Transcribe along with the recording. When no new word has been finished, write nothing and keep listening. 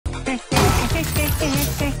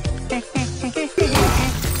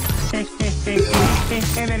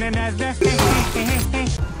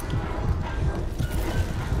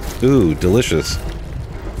Ooh, delicious.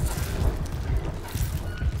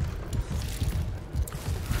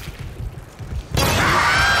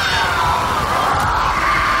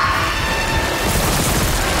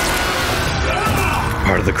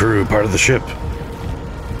 Part of the crew, part of the ship.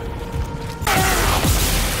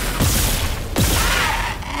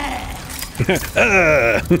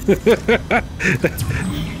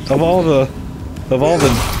 Of all the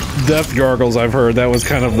death gargles I've heard, that was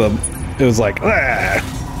kind of it was like a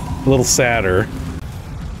little sadder.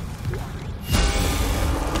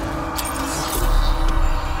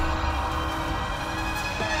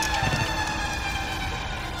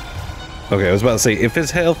 Okay, I was about to say, if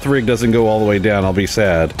his health rig doesn't go all the way down, I'll be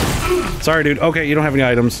sad. Sorry, dude. Okay, you don't have any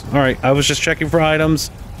items. Alright, I was just checking for items.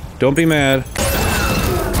 Don't be mad.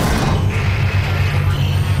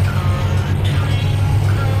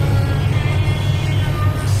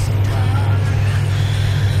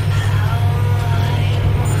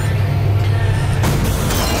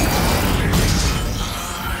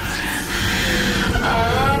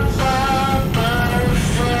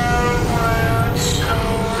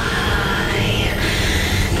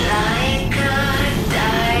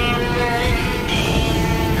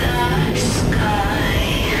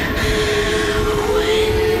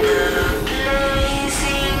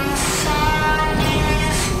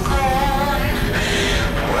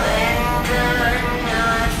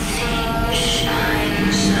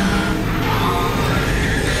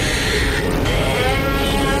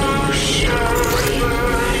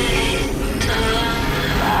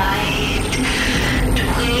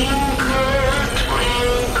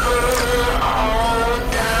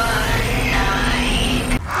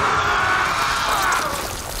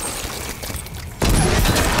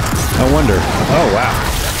 Oh, wow.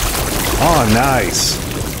 Oh, nice.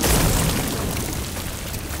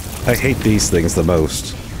 I hate these things the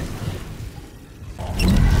most.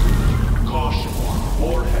 Caution.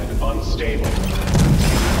 Warhead unstable.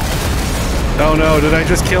 Oh no, did I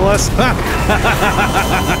just kill us? It's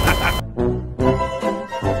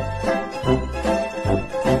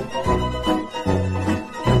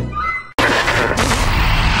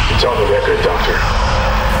on the record, Doctor.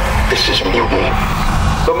 This is mutiny.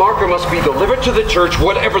 The marker must be delivered to the church,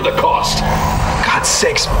 whatever the cost. God's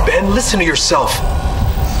sakes, Ben, listen to yourself.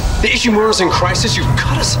 The Ishimura's in crisis, you've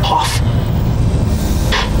cut us off.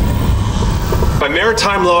 By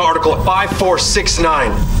Maritime Law Article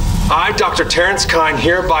 5469, I, Dr. Terrence Kine,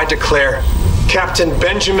 hereby declare Captain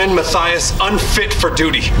Benjamin Matthias unfit for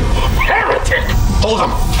duty. Heretic! Hold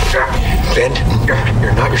him. Ben,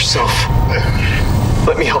 you're not yourself.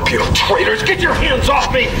 Let me help you. Traitors, get your hands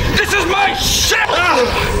off me! This is my ship!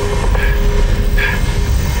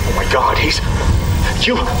 Oh my God,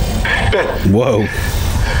 you... Ben. Whoa.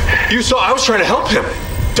 You saw I was trying to help him.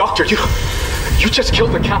 Doctor, you just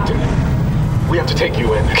killed the captain. We have to take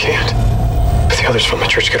you in. I can't. But the others from the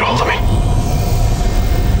church get a hold of me.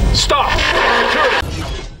 Stop!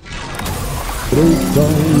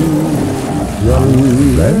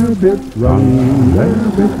 Run, rabbit, run,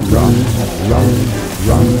 rabbit, run, run,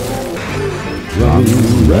 run. Run,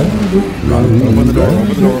 rabbit, run, open the door, open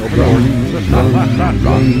the door, open the door. Run,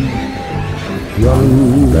 run.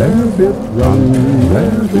 Run, rabbit, run,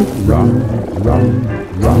 run,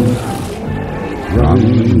 run.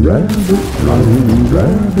 Run, rabbit,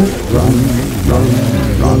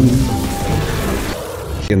 run.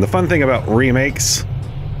 And the fun thing about remakes,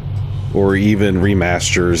 or even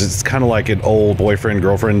remasters, it's kind of like an old boyfriend,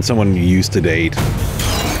 girlfriend, someone you used to date.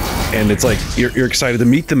 And it's like, you're excited to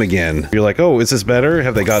meet them again. You're like, oh, is this better?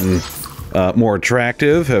 Have they gotten more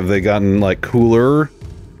attractive? Have they gotten, like, cooler?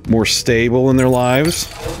 More stable in their lives?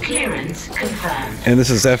 Clearance confirmed. And this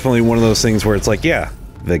is definitely one of those things where it's like, yeah,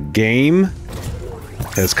 the game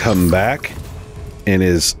has come back and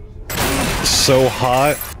is so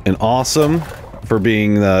hot and awesome for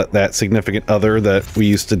being that significant other that we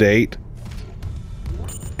used to date.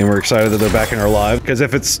 And we're excited that they're back in our lives. Because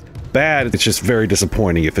if it's bad, it's just very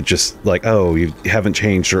disappointing. If it's just like, oh, you haven't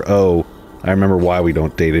changed, or oh, I remember why we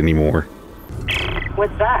don't date anymore.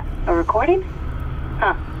 What's that? A recording?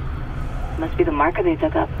 Huh. Must be the marker they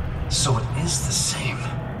dug up. So it is the same.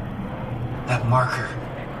 That marker.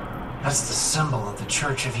 That's the symbol of the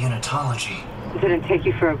Church of Unitology. Didn't take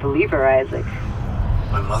you for a believer, Isaac.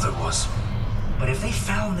 My mother was. But if they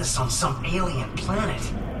found this on some alien planet,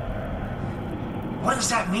 what does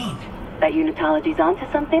that mean? That Unitology's onto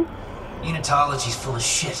something? Unitology's full of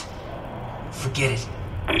shit. Forget it.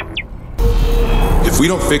 If we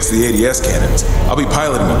don't fix the ADS cannons, I'll be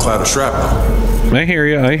piloting a cloud of shrapnel. I hear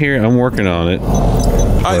you. I hear you. I'm working on it.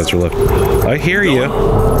 I hear you.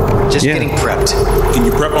 Just getting prepped. Can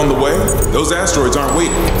you prep on the way? Those asteroids aren't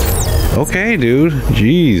waiting. Okay, dude.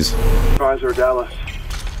 Jeez. Advisor Dallas.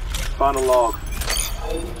 Final log.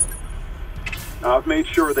 I've made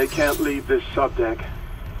sure they can't leave this subdeck.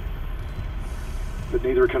 But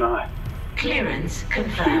neither can I. Clearance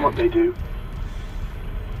confirmed. See what they do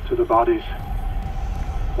to the bodies.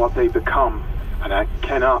 What they become. And I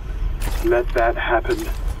cannot let that happen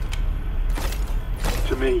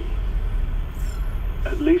to me.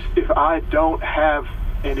 At least if I don't have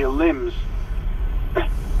any limbs.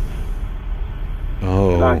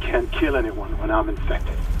 Oh. I can't kill anyone when I'm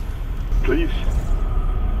infected. Please.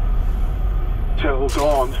 Tell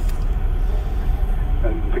Dawn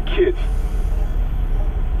and the kids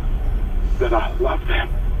that I love them.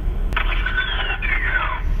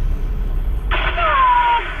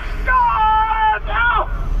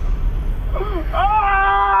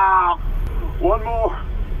 One more.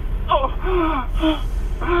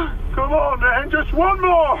 Come on, man, just one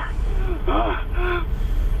more.